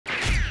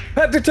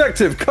Head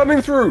detective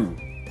coming through.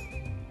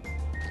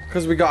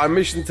 Because we got a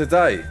mission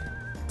today.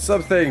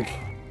 Something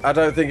I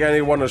don't think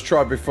anyone has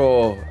tried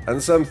before.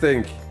 And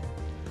something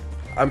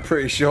I'm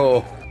pretty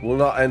sure will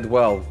not end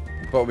well.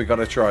 But we got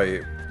to try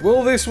it.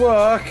 Will this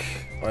work?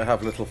 I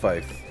have little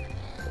faith.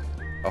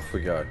 Off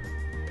we go.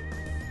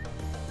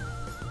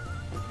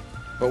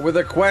 But with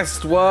a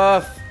quest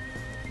worth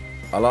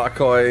a lot of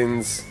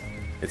coins,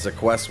 it's a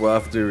quest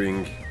worth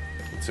doing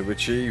to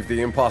achieve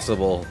the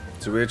impossible,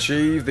 to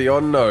achieve the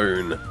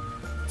unknown,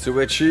 to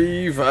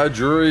achieve a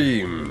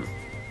dream.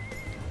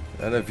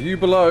 And a view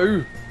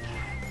below,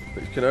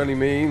 which can only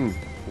mean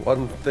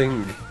one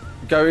thing.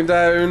 Going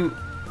down.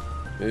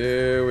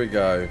 Here we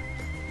go.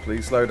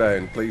 Please slow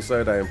down, please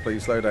slow down,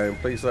 please slow down,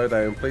 please slow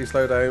down, please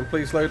slow down,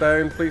 please slow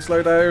down, please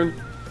slow down.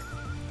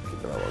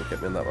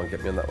 Get me on that one,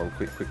 get me on that one.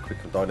 Quick, quick, quick,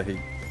 I'm dying of heat.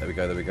 There we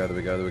go, there we go, there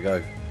we go, there we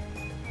go.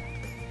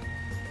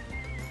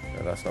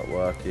 No, that's not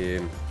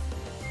working.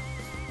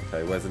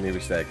 Okay, where's the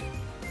nearest egg?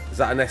 Is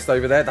that a nest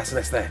over there? That's a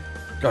nest there.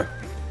 Go.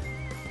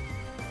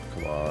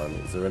 Come on,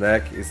 is there an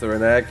egg? Is there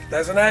an egg?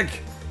 There's an egg!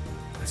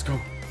 Let's go,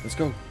 let's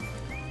go.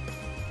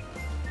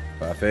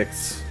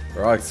 Perfect.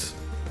 Right.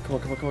 Come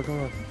on, come on, come on, come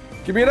on.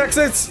 Give me an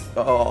exit!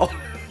 Oh.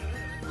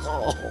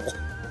 Oh.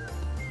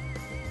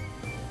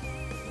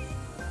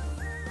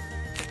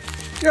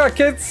 Yeah,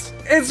 kids,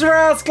 it's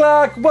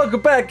Raasclark.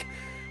 Welcome back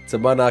to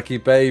Monarchy,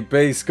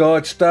 baby.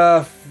 Scorched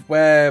Earth,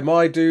 where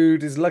my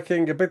dude is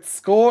looking a bit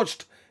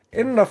scorched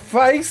in the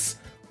face.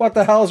 What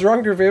the hell's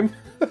wrong with him?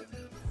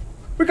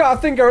 We got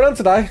a thing going on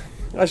today,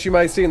 as you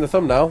may see in the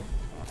thumbnail.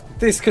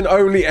 This can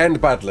only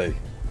end badly.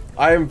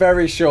 I am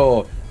very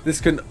sure this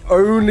can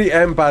only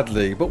end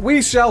badly, but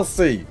we shall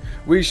see.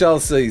 We shall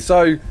see.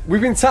 So,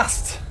 we've been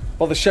tasked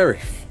by the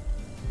sheriff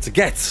to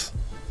get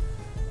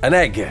an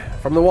egg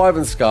from the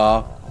Wyvern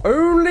Scar,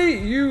 only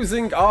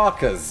using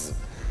Archas.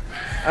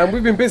 And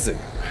we've been busy.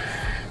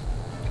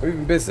 We've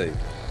been busy.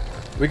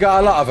 We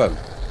got a lot of them.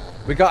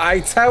 We got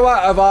a tower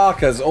of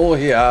Archas all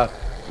here,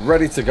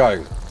 ready to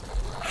go.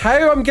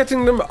 How I'm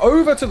getting them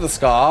over to the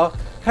Scar,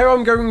 how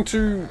I'm going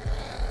to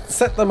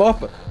set them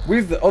up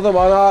with the other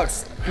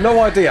Monarchs,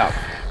 no idea.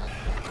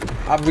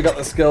 Have we got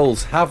the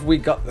skills? Have we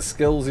got the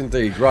skills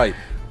indeed? Right.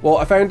 Well,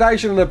 a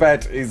foundation and a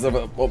bed is of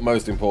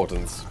utmost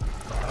importance.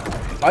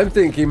 I'm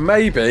thinking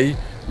maybe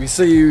we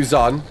see who's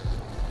on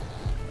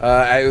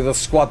out of the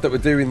squad that we're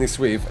doing this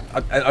with.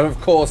 And of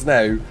course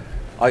now,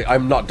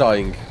 I'm not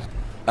dying.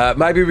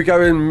 Maybe we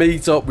go and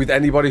meet up with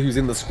anybody who's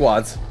in the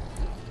squad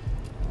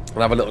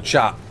and have a little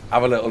chat,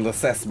 have a little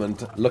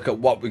assessment, look at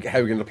how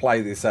we're going to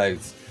play this out.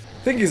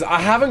 Thing is, I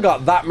haven't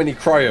got that many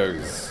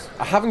cryos.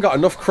 I haven't got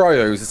enough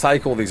cryos to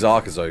take all these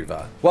Archas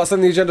over. What's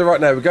on the agenda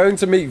right now? We're going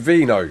to meet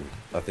Vino,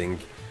 I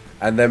think.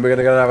 And then we're going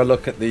to go and have a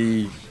look at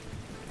the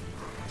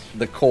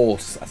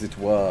course, as it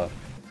were.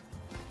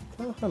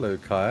 Oh, hello,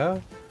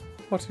 Kaya.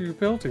 What are you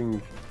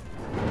building?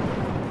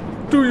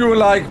 Do you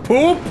like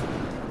poop?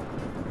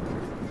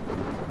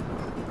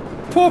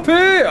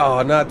 Poopy!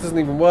 Oh, no, it doesn't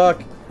even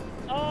work.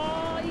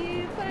 Oh,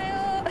 you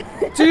fail.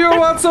 Do you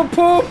want some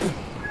poop?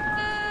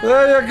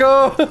 There you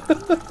go.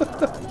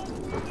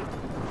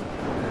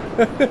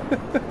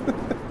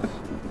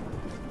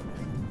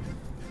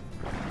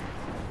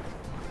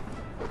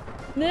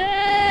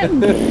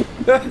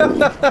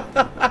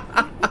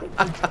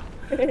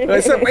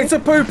 It's a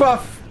poop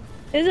off.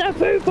 Is it a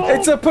poop off?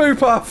 It's a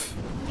poop off.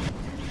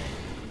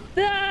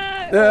 No.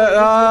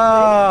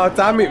 Ah,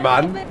 damn it,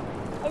 man.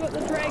 I got the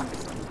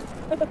dregs.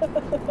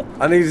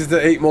 I needed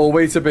to eat more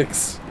Weetabix.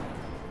 It's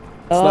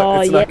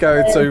Oh, not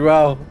going too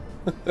well.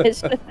 It's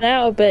slipping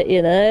out a bit,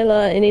 you know,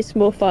 like you need some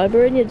more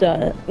fibre in your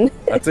diet.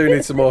 I do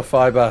need some more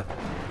fibre.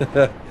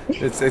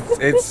 It's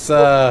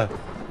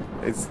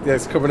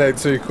coming out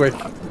too quick.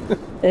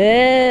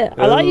 Yeah,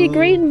 I like your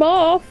green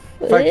moth.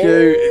 Thank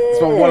you.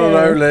 It's my one and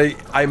only.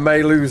 I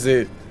may lose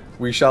it.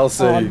 We shall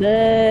see. Oh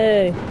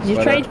no! Did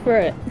you trade for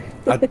it?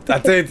 I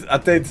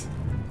did.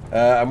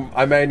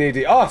 I may need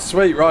it. Oh,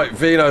 sweet. Right,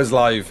 Vino's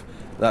live.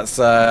 That's.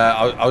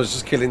 I was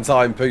just killing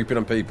time, pooping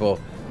on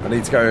people. I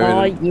need to go.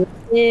 Oh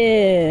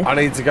yeah. I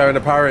need to go and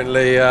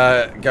apparently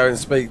go and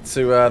speak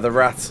to the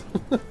rat.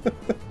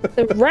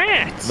 The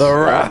rat. The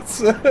rat.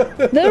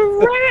 The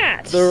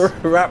rat. The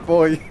rat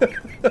boy.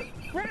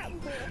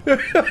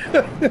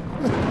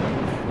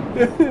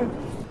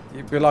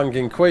 You belong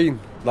in Queen.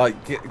 Like,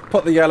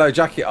 put the yellow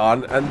jacket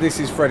on, and this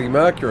is Freddie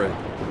Mercury,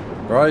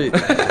 right?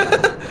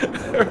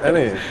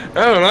 Any? I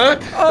don't know.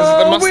 This Oh,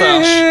 is the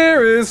mustache.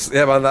 here is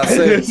yeah, man. That's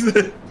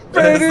it.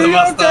 The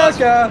mustache.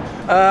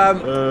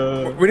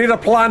 We need a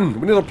plan.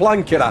 We need a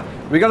plan, kidder.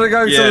 We gotta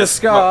go to the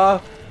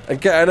Scar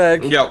and get an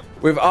egg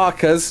with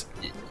Archas.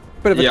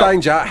 Bit of a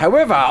danger.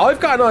 However, I've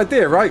got an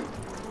idea, right?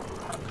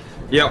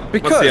 Yep.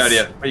 Because what's the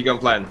idea? What are you gonna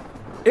plan?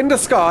 In the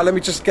Scar, let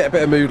me just get a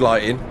bit of mood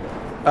lighting.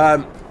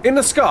 In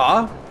the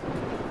Scar,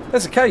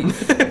 there's a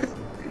cave.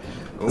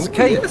 There's a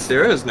cave. Yes,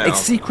 there is now. A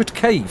secret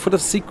cave full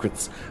of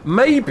secrets.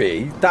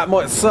 Maybe that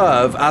might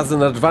serve as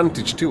an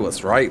advantage to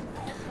us, right?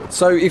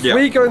 So if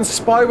we go and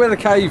spy where the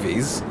cave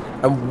is,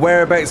 and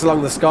whereabouts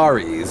along the scar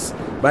it is.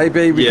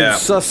 Maybe we can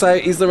suss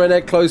out, is there an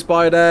egg close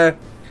by there?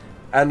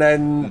 And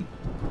then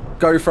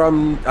go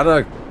from, I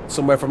don't know,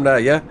 somewhere from there,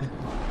 yeah?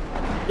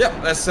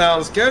 Yep, that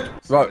sounds good.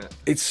 Right,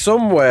 it's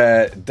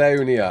somewhere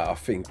down here, I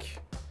think.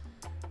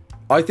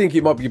 I think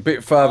it might be a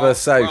bit further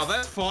south. Well,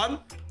 that's fun.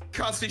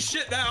 Can't see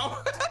shit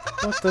now.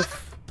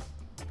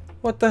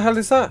 What the hell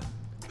is that?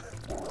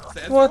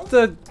 What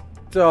the...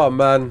 Oh,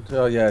 man.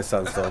 Oh, yeah,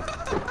 sandstone.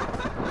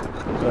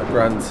 Oh,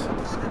 grand.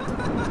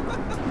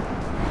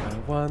 I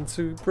want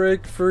to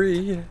break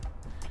free.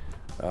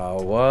 I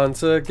want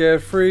to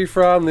get free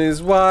from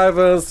these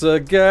wyverns to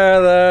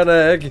get an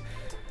egg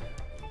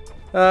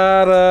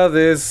out of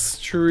this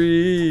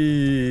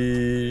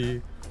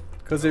tree.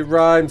 Because it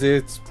rhymes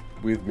it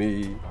with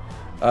me.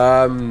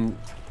 Where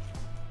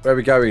are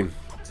we going?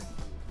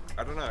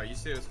 I don't know. You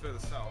said it was further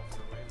south, so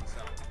we're in the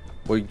south.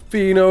 Well,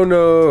 Vino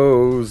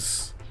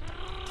knows.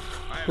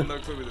 I have no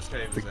clue where this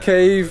cave is. The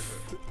cave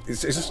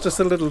is just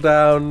a little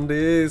down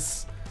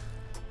this.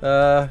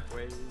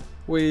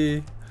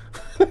 We.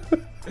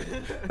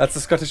 That's the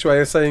Scottish way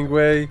of saying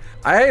we.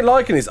 I ain't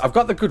liking this. I've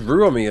got the good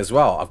roux on me as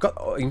well.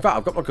 In fact,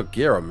 I've got my good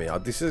gear on me.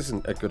 This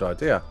isn't a good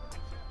idea.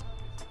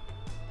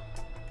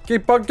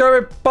 Keep on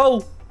going,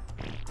 pull,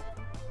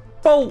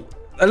 pull,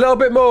 a little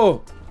bit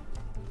more.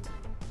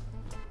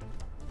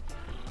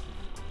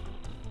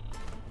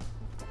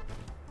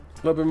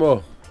 A little bit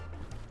more.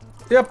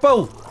 Yeah,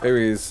 pull. There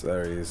he is.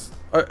 There he is.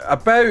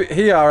 About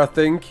here, I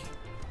think.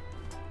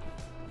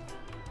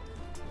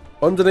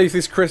 Underneath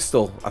this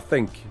crystal, I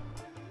think.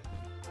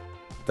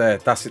 There,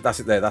 that's it. That's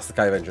it. There, that's the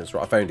cave entrance.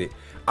 Right, I found it.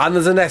 And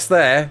there's a nest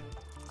there.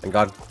 Hang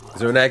on. Is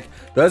there an egg?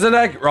 There's an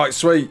egg. Right,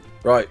 sweet.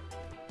 Right.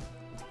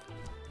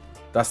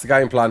 That's the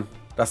game plan.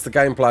 That's the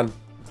game plan.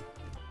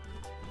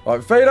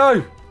 Right,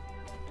 Fido.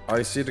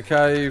 I see the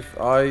cave.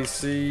 I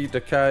see the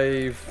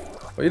cave.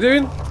 What are you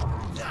doing?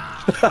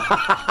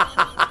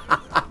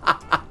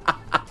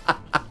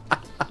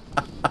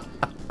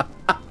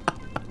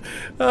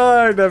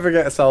 I never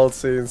get old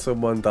seeing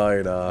someone die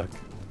in Ark.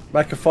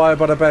 Make a fire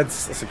by the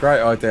beds. That's a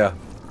great idea.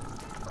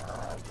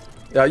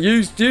 Yeah,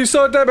 you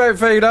sort them out,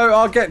 Fido.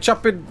 I'll get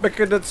chopping,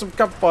 making some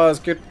campfires,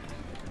 kid.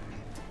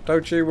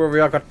 Don't you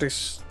worry, I got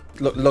this.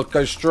 Look,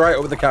 go straight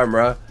up with the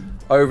camera,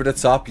 over the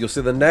top. You'll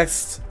see the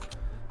nest,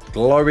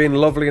 glowing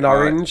lovely in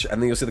orange,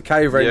 and then you'll see the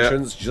cave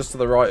entrance just to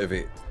the right of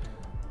it.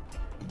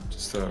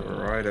 Just to the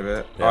right of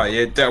it. Yeah. Oh,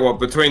 yeah, that what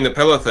between the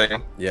pillar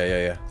thing.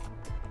 Yeah.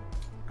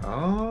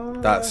 Oh,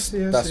 that's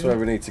where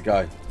we need to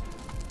go,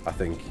 I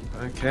think.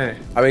 Okay.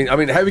 I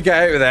mean, how we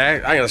get out of there?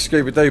 Ain't gonna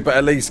Scooby-Doo, but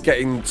at least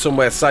getting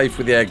somewhere safe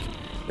with the egg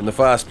in the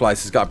first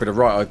place has got to be the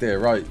right idea,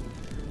 right?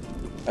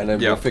 And then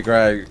we'll figure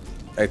out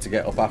how to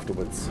get up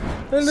afterwards.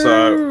 Hello.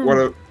 So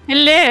what?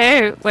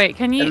 Hello. Wait,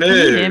 can you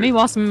hear me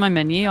whilst I'm in my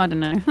menu? I don't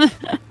know.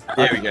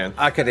 Yeah, we can.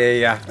 I can hear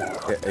ya.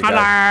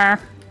 Hello.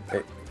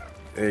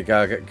 There you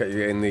go. Get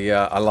you in the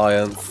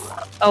alliance.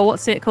 Oh,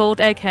 what's it called?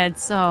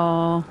 Eggheads.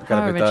 Oh,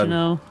 how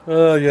original.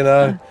 Oh, you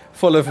know,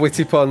 full of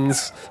witty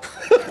puns.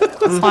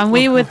 That's fine.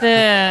 We were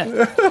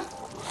the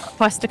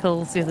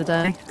questicles the other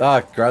day.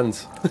 Ah,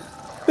 grand.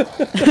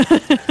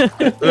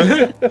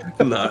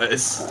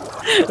 Nice.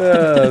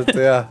 Oh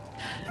dear.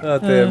 Oh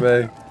dear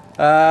me.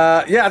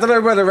 Yeah, I don't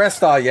know where the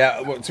rest are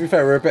yet. Well, to be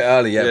fair, we're a bit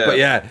early yet, but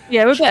yeah.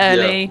 Yeah, we're a bit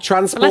early.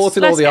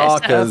 Transporting all the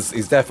Archers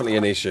is definitely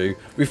an issue.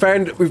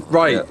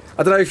 Right.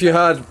 I don't know if you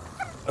heard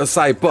us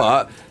say,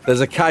 but there's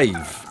a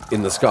cave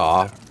in the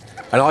Scar,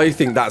 and I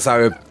think that's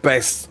our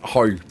best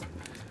hope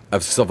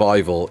of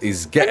survival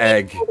is get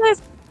egg.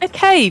 There's a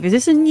cave. Is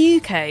this a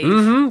new cave?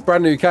 Mm-hmm.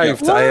 Brand new cave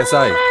to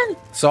ASA.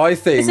 So I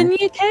think it's a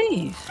new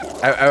cave.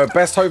 Our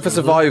best hope for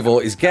survival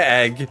is get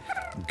egg,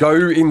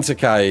 go into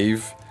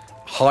cave,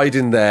 hide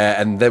in there,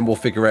 and then we'll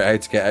figure out how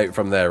to get out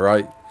from there,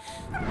 right?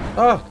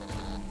 Oh.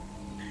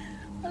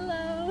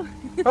 Hello.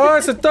 Oh,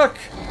 it's a duck.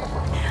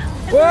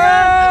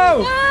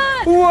 Whoa!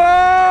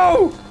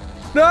 Whoa!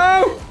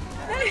 No!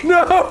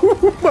 No!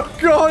 Oh my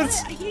God!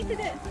 I eaten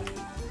it.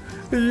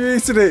 You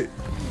eaten it.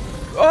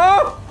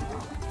 Oh!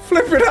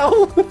 Flipping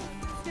hell!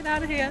 Get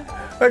out of here.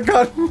 Hang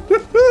on.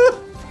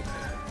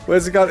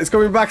 Where's it gone? It's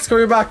coming back. It's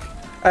coming back.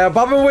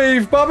 Bob and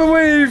weave. Bob and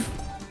weave.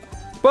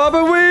 Bob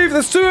and weave.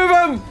 There's two of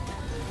them.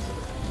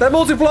 They're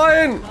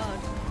multiplying.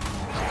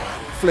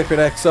 Flipping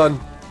heck, son.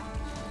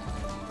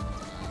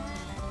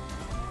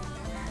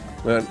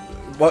 Man,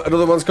 what?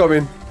 Another one's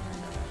coming.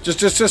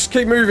 Just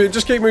keep moving.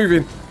 Just keep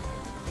moving.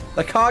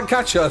 They can't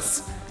catch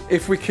us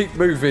if we keep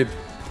moving.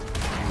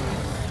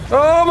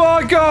 Oh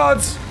my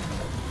God!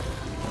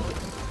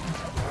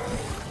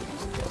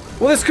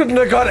 Well, this couldn't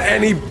have got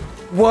any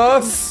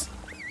worse.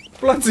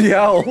 Bloody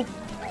hell!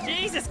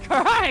 Jesus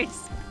Christ!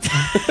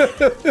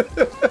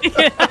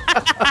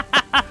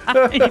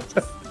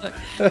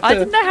 I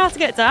didn't know how to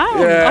get down.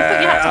 Yeah, I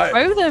thought you had to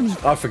throw them.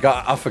 I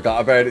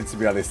forgot about it, to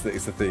be honest.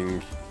 It's the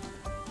thing.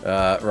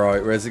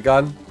 Right, where's it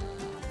gone?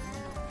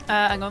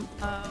 Hang on.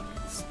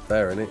 It's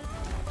there, isn't it?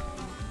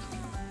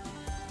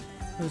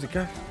 Where's it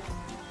go?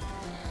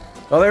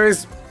 Oh, there it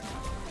is.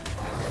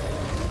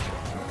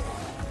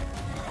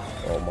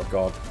 Oh my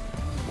God.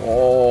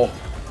 Oh.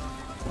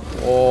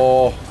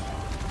 Oh.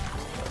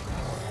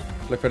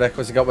 Flipping heck,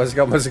 where's he gone? Where's he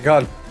gone? Where's he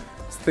gone?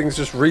 This thing's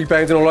just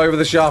rebounding all over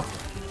the shop.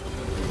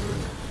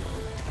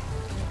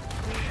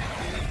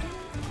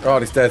 Oh,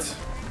 he's dead.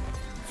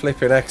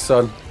 Flipping heck,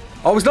 son.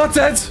 Oh, he's not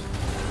dead!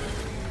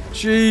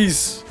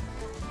 Jeez.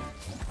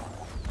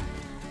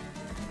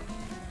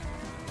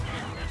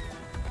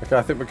 Okay,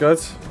 I think we're good.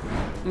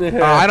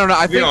 Yeah. I don't know.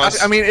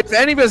 I mean, if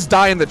any of us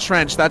die in the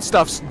trench, that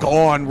stuff's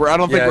gone. I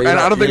don't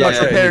think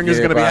much repairing is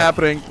going to be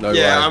happening. No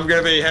way. I'm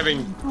going to be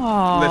having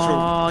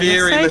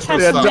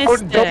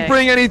don't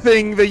bring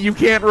anything that you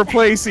can't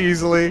replace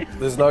easily.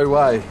 There's no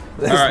way.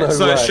 There's Alright,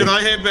 so should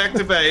I head back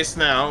to base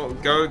now?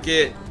 Go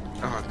get...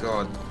 Oh,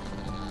 God.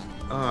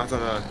 Oh, I don't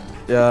know.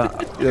 Yeah,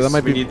 that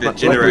might be the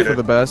generator for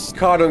the best.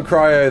 Card on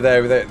cryo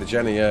there without the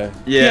Jenny, yeah,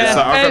 so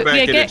I'll go back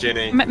and get a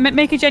Jenny.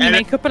 Make a Jenny,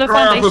 make a couple of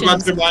foundations.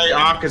 foundations. I'll put my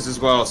Archas as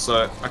well,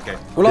 so, okay.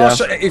 Well,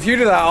 if you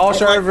do that, I'll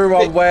show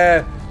everyone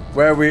where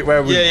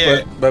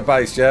we're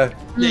based, yeah?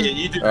 Yeah,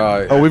 you do.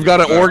 Right. Oh, we've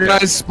got an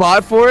organized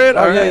spot for it?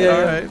 Oh,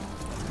 yeah.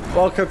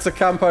 Welcome to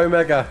Camp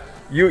Omega.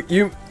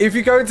 If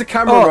you go into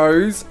camera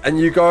rows and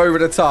you go over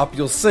the top,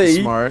 you'll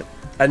see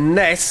a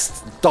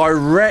nest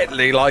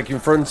directly like in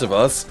front of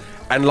us.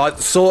 And like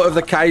sort of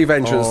the cave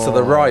entrance to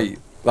the right,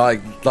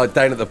 like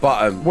down at the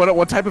bottom.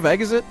 What type of egg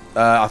is it?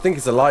 I think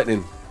it's a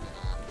lightning.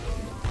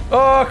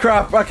 Oh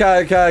crap!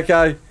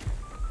 Okay.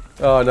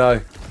 Oh no!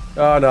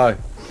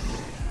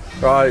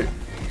 Right,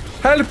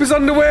 help is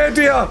on the way,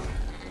 dear.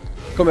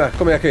 Come here,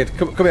 kid.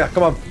 Come here.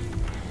 Come on.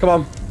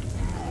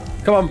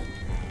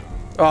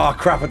 Oh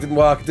crap! It didn't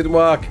work.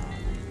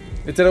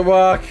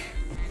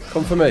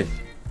 Come for me.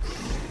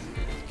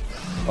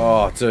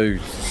 Oh dude,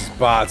 this is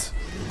bad.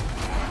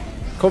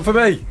 Come for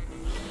me!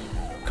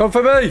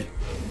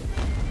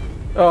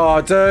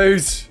 Oh,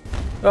 dude!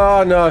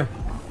 Oh, no.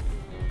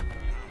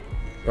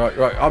 Right.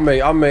 On me.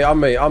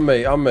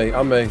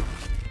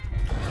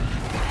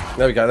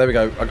 There we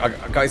go. I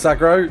got his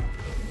aggro.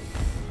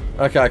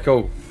 Okay,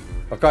 cool.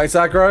 I've got his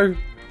aggro.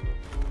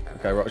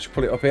 Okay, right, I should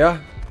pull it up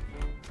here.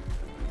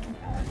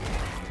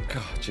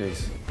 God,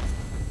 jeez.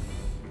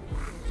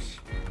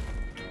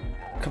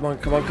 Come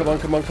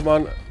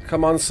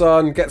on,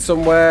 son. Get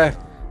somewhere.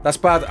 That's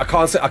bad. I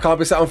can't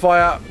be set on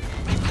fire.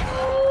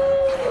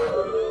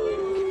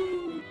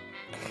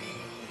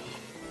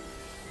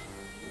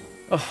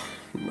 Oh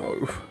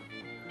no.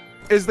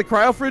 Is the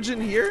cryo fridge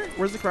in here?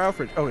 Where's the cryo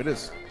fridge? Oh, it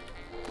is.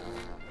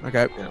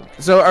 Okay. Yeah.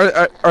 So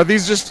are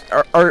these just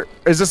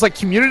is this like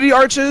community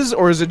arches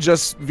or is it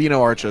just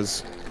Vino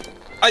arches?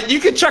 You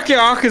can chuck your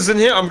Archas in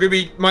here.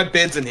 My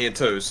bed's in here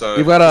too. So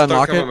you've got to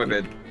unlock it. My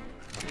bed.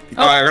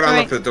 Oh, I gotta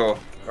unlock the door.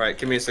 Alright,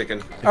 give me a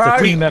second. I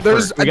think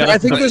there's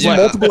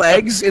multiple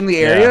eggs in the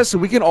area, so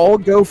we can all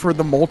go for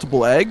the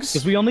multiple eggs.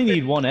 Because we only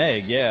need one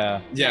egg,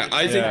 Yeah,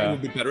 I think it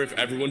would be better if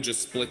everyone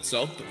just splits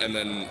up and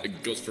then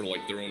it goes for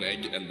like their own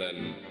egg and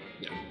then,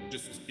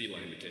 just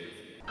beeline the cave.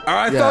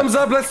 Alright, thumbs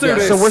up, let's do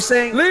this. So we're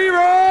saying...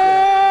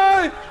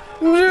 Leroy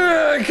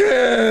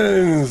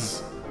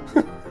Jenkins!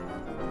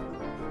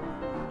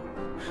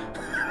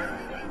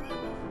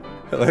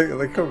 Are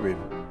they coming?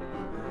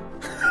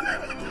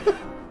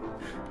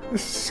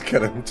 Just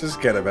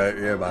get him out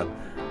here, man.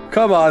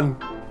 Come on.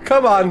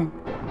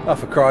 Oh,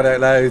 for crying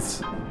out loud.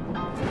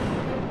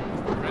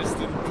 Rest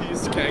in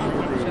peace,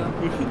 kangaroo.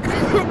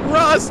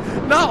 Ross,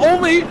 not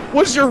only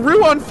was your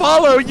Roo on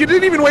follow, you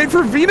didn't even wait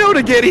for Vino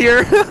to get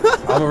here.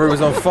 My Roo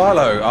was on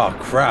follow. Oh,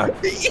 crap.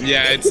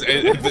 Yeah,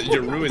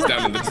 your Roo is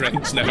down in the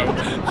trench now.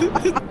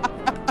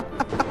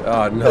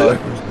 Oh, no.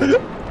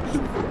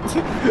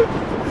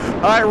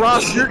 Alright,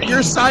 Ross,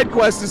 your side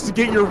quest is to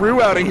get your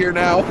Roo out of here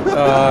now.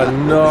 Oh,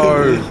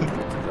 no.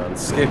 Done.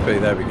 Skippy,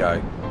 there we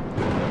go.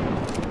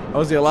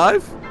 Oh, is he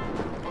alive?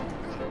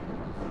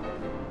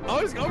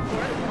 Oh, he's going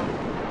for it.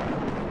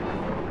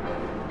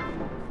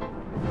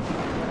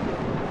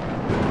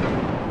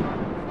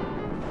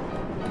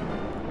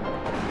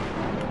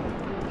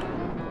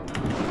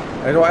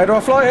 How do I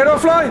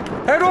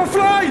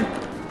fly?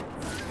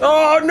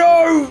 Oh,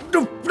 no!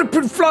 The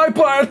fly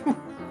button!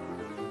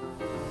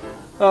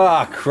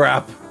 Ah,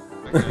 crap.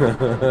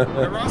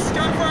 Ross,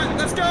 go for it!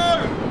 Let's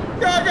go!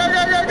 Go!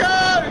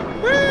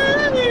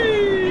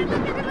 Whee!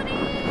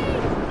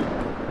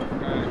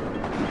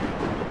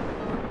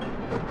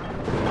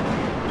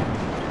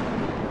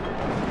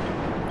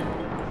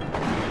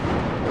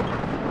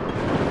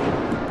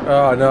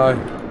 Oh, no.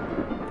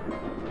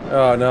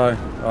 Oh,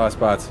 that's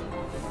bad.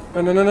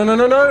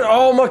 No.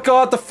 Oh, my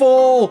God, the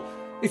fall!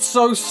 It's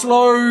so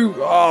slow.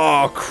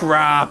 Oh,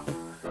 crap.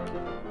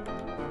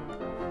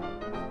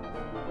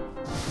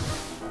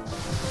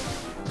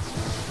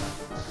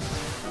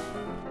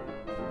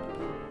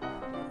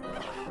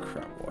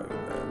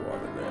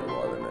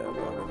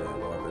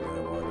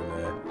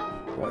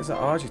 What is that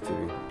Archa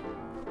doing?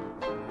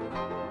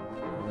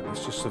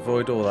 Let's just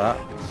avoid all that.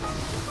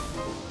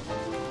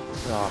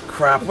 Oh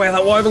crap, where'd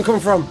that Wyvern come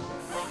from?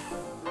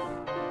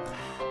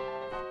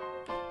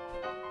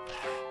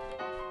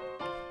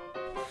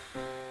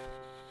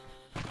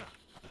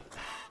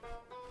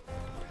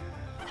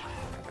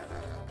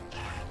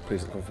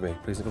 please don't come for me.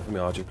 Please don't come for me,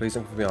 RG. Please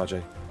don't come for me,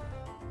 RG.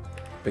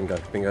 Bingo,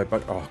 bingo,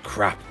 bingo. Oh,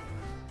 crap.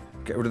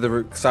 Get rid of the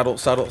root. Saddle,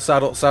 saddle,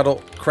 saddle,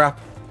 saddle. Crap.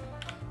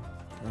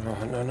 Oh,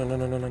 no, no, no,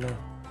 no, no, no, no.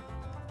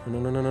 No,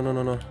 no, no, no, no,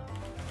 no, no.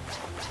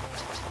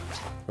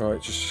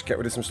 Alright, just get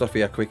rid of some stuff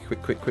here. Quick,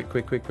 quick, quick, quick,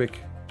 quick, quick, quick.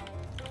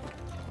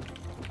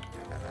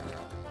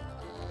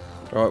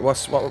 Alright, what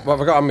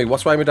have I got on me?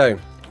 What's weighing me down?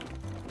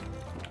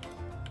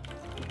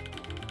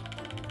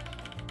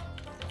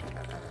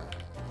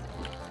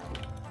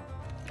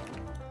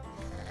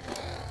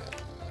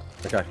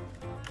 Okay.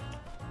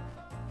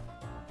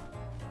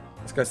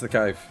 Let's go to the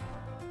cave.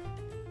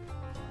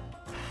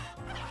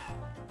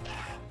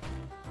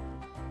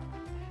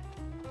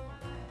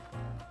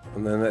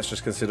 And then let's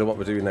just consider what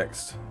we're doing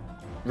next.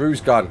 Rue's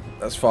gone.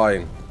 That's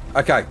fine.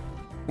 Okay.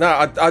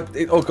 No,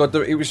 oh god,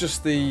 it was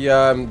just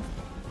the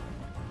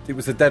it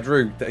was the dead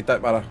Rue. It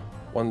don't matter.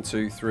 1,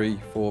 2, 3,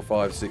 4,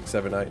 5, 6,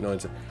 7, 8, 9,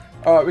 10.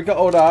 Alright, we got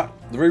all that.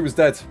 The Rue was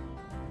dead.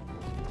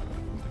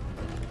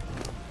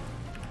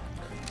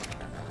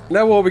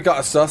 Now all we got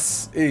to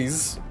suss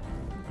is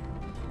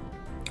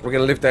we're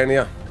gonna live down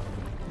here.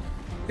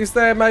 Is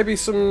there maybe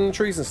some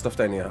trees and stuff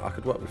down here I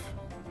could work with?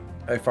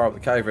 How far up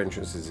the cave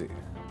entrance is it?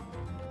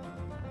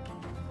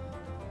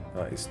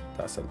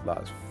 That's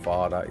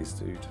far, that is,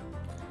 dude.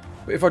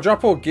 But if I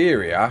drop all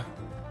gear here,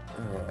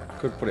 I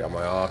could put it on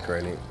my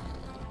Archa, innit?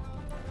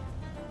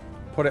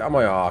 Put it on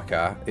my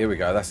Archa. Here we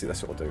go. That's it.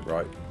 That's what we'll do,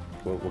 right?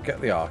 We'll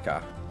get the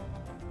Archa.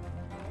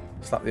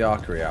 Slap the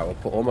Archa here. We'll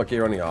put all my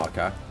gear on the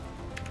Archa.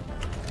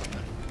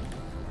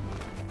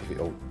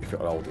 If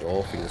it'll hold it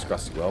all, fingers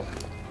crossed it will.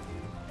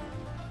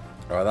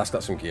 Alright, that's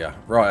got some gear.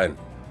 Right then.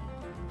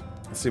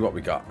 Let's see what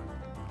we got.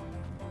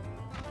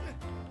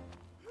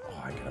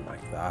 Oh, I ain't gonna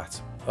make that.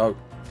 Oh.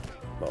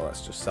 Well,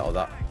 let's just settle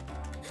that.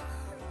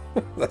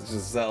 Let's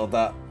just settle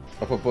that.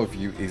 Up above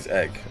you is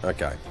egg.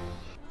 Okay.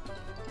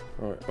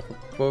 Alright, up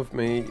above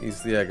me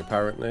is the egg,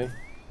 apparently.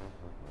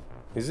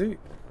 Is it?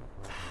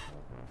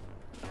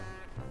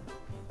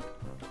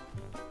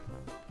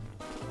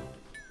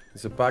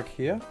 There's a bag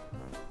here.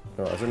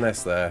 Oh, there's a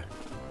nest there.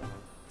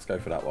 Let's go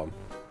for that one.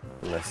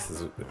 Unless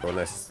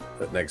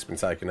that egg's been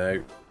taken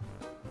out.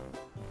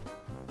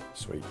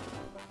 Sweet.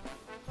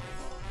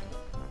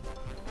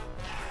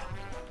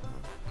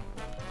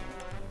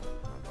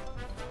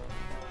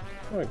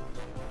 Right.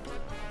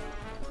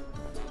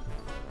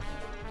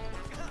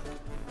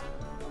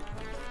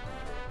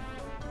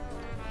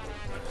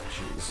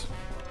 Jeez.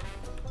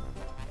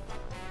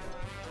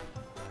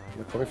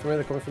 They're coming for me,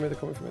 they're coming for me, they're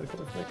coming for me, they're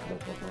coming for me.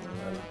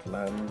 Come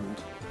on,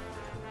 land.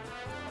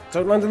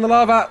 Don't land in the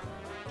lava!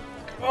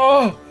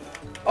 Oh!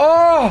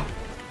 Oh!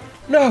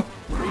 No!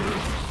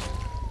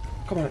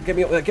 Come on, get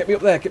me up there, get me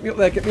up there, get me up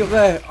there, get me up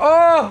there!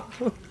 Oh!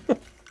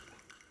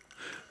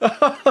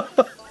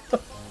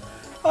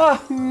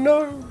 Oh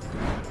no!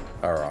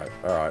 Alright,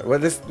 alright. Well,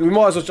 we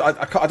might as well.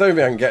 I don't think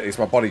I can get this.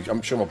 My body.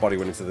 I'm sure my body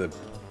went into the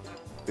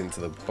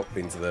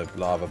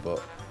lava,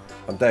 but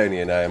I'm down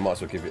here now. I might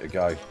as well give it a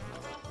go.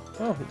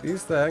 Oh,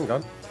 he's there. Hang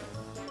on.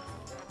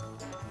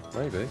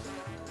 Maybe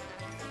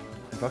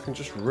if I can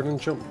just run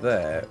and jump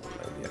there,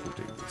 maybe I can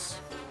do this.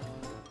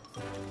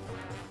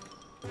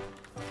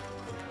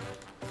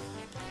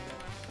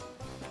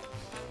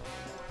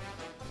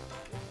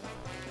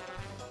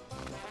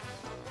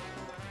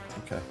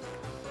 Okay.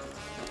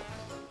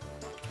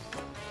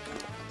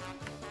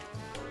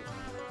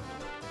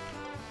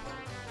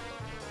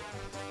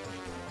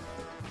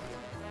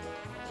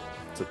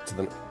 To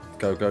the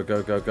go.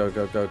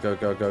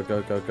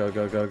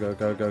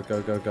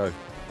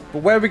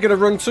 But where are we gonna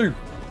run to?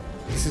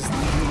 This is.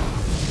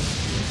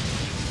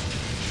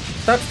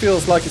 That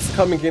feels like it's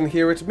coming in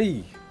here at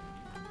me.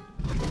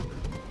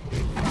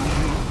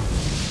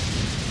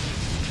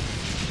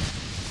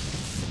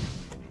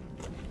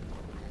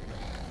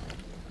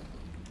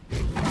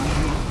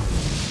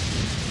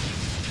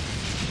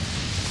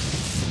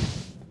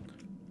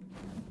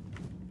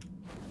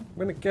 I'm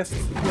gonna guess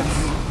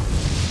yes.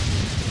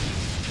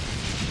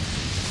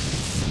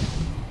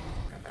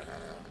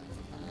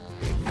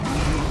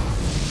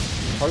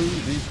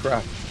 Holy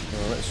crap.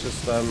 Oh, let's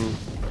just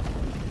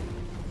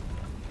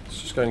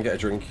go and get a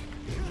drink.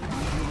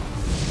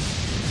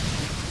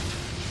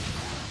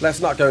 Let's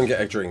not go and get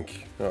a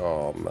drink.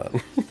 Oh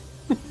man.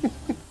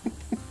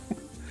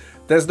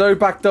 There's no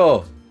back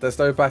door. There's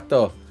no back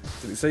door.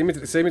 Did it see me?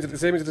 Did it see me? Did it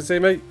see me? Did it see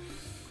me?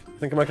 I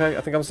think I'm okay.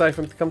 I think I'm safe.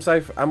 I think I'm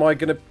safe. Am I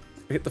gonna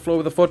hit the floor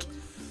with a foot?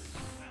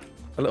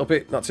 A little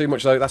bit. Not too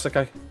much though. That's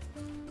okay.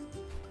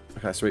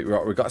 Okay, sweet.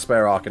 We've got a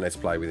spare Ark in there to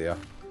play with here.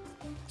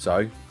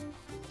 So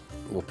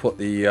we'll put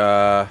the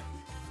I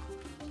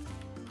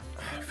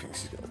think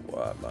this is gonna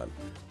work, man.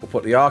 We'll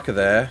put the Archa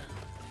there.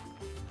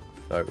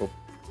 No,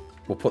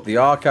 we'll put the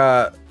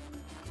Archa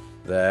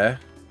there.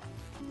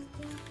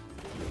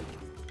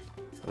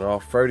 And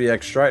I'll throw the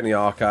egg straight in the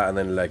Archa and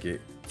then leg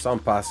it. Some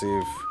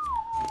passive.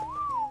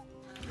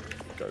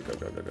 Go.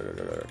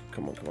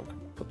 Come on.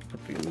 Put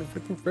it in the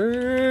freaking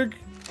frig.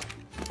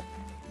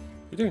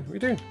 What are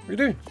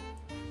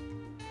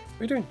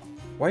you doing?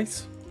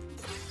 Wait.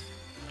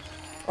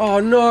 Oh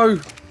no!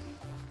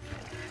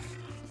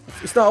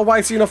 It's not a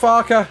weighty enough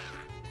Archa.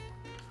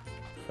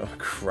 Oh,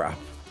 crap.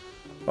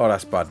 Oh,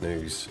 that's bad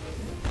news.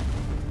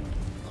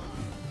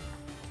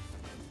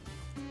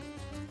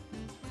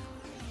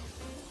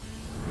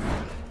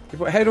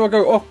 But how do I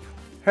go up?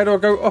 How do I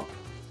go up?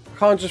 I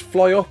can't just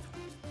fly up.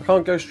 I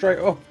can't go straight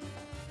up.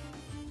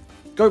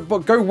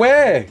 But go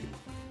where?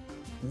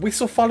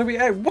 Whistle follow me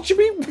out. What do you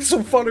mean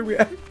whistle follow me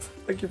out?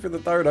 Thank you for the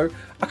dono.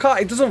 I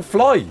can't. It doesn't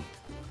fly.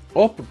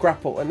 Up,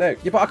 grapple, and out.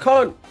 Yeah, but I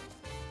can't.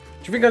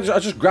 Do you think I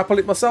just grapple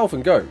it myself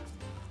and go?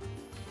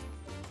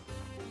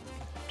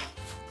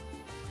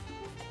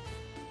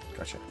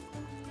 Gotcha.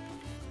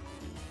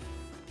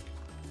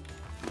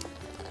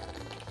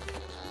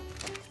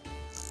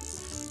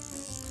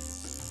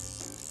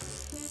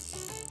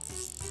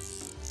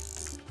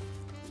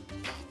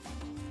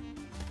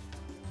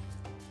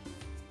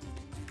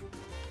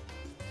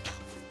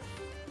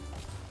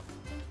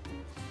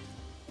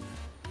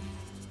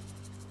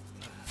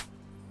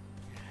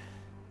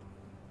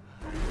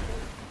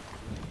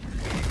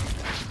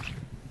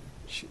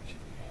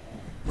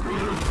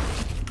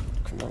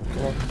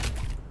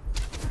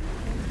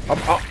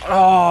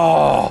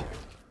 Oh!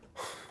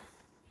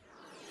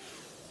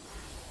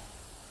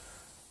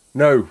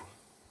 No.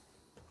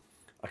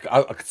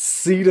 I could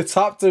see the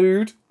top,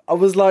 dude. I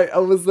was like, I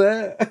was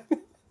there.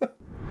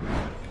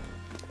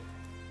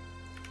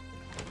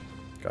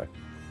 Okay.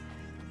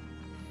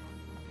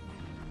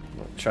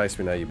 Chase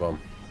me now, you bum.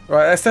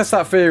 Right, let's test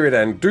that theory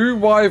then. Do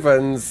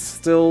wyverns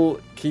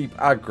still keep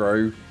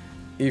aggro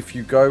if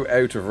you go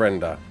out of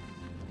render?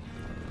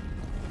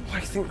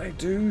 I think they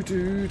do,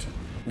 dude.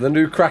 The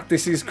new crack.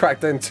 This is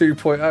Crackdown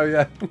 2.0,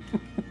 yeah.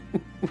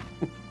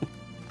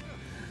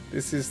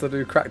 This is the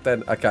new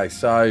Crackdown. Okay,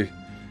 so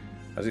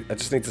I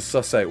just need to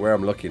suss out where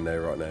I'm looking now,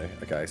 right now.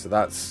 Okay, so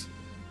that's.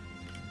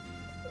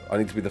 I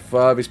need to be the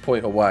furthest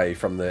point away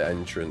from the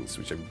entrance,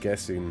 which I'm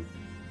guessing.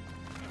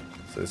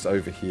 So it's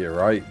over here,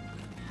 right?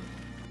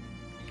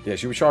 Yeah,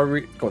 should we try?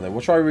 Go on then. We'll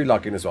try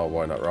relogging as well.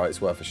 Why not? Right,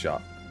 it's worth a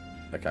shot.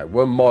 Okay,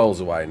 we're miles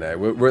away now.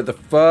 We're at the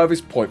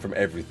furthest point from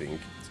everything.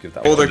 Let's give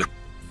that one.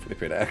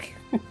 Flipping heck.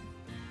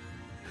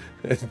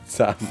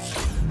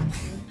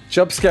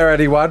 Jump scare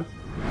anyone?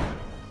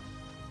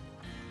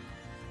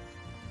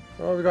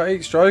 Oh, we got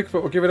heat stroke,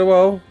 but we'll give it a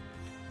whirl.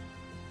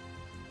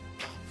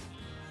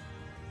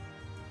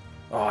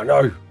 Oh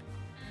no!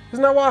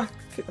 Isn't that what?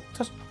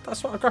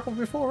 That's what I grappled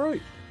before,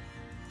 right?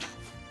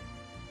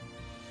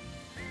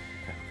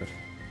 Okay, good.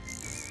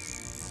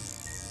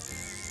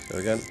 Go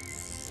again.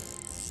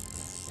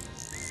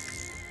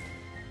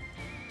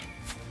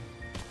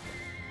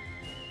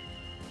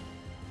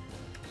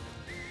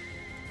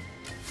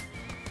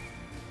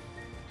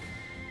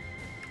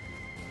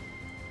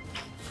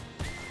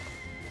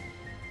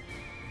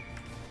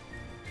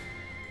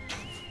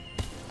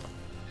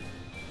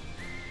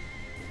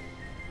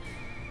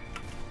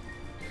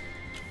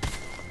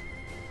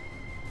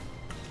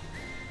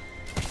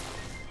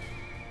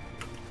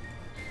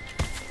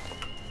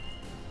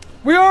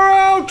 We are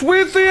out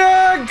with the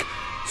egg!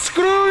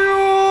 Screw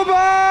you,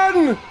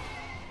 man!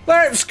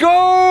 Let's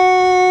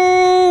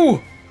go!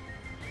 Whoop,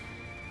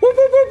 whoop,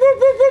 whoop, whoop,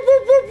 whoop, whoop,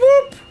 whoop, whoop,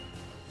 whoop.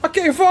 I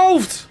get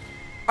involved!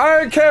 I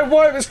don't care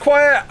why it was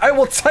quiet, I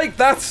will take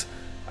that!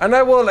 And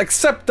I will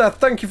accept that,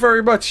 thank you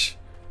very much.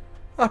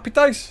 Happy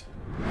days.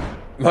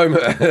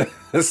 Moment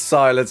of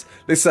silence.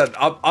 Listen,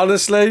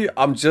 honestly,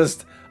 I'm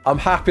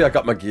happy I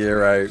got my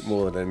gear out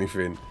more than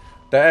anything.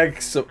 The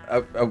egg's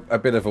a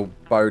bit of a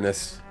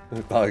bonus.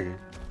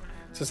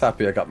 Just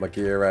happy I got my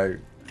gear out.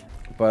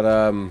 But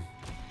I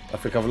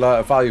think I've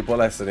learned a valuable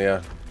lesson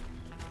here.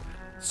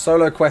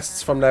 Solo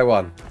quests from now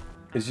on.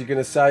 Is you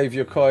gonna save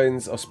your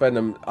coins or spend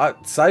them?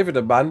 Saving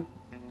them, man.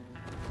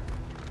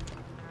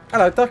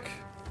 Hello, duck.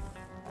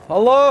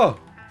 Hello.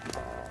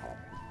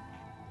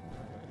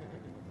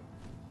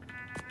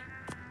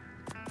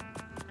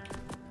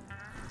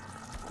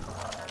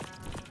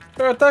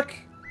 You're a duck.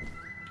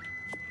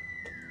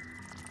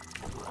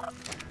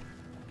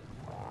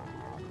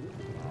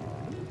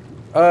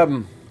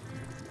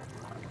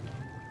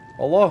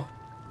 Hello?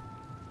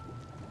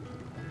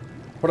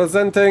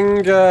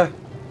 Presenting,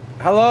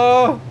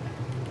 hello?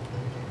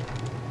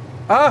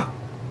 Ah!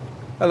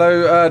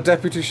 Hello,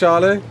 Deputy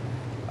Charlie.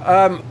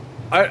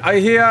 I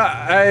hear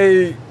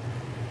a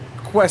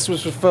quest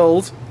was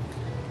fulfilled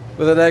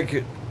with an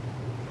egg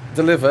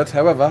delivered,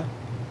 however.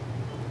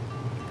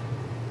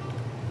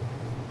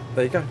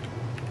 There you go.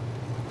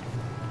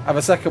 Have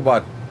a second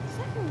one.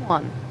 Second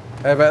one?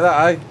 How about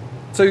that, eh?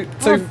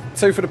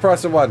 Two for the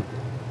price of one.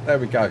 There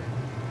we go.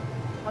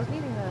 I was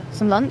needing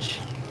some lunch.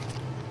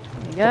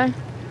 There you go.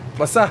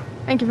 What's that?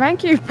 Thank you,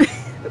 thank you.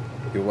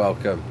 You're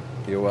welcome.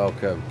 You're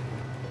welcome.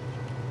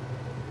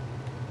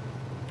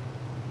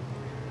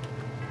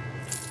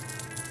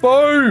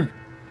 Boom!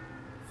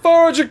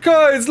 400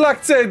 coins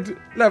locked in.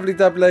 Lovely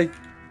doubly.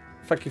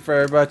 Thank you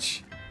very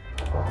much.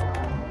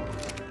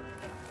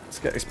 Let's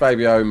get this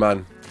baby home,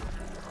 man.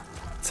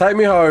 Take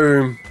me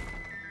home.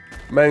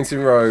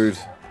 Mountain Road.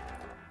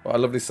 What a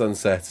lovely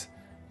sunset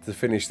to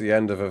finish the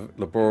end of a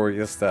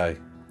laborious day.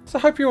 So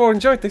I hope you all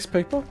enjoyed this,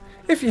 people.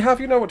 If you have,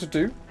 you know what to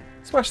do.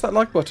 Smash that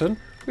like button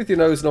with your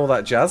nose and all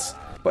that jazz.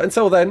 But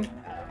until then,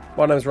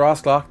 my name's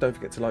Raasclark. Don't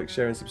forget to like,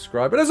 share, and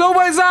subscribe. And as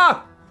always,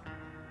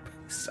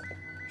 peace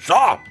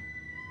out.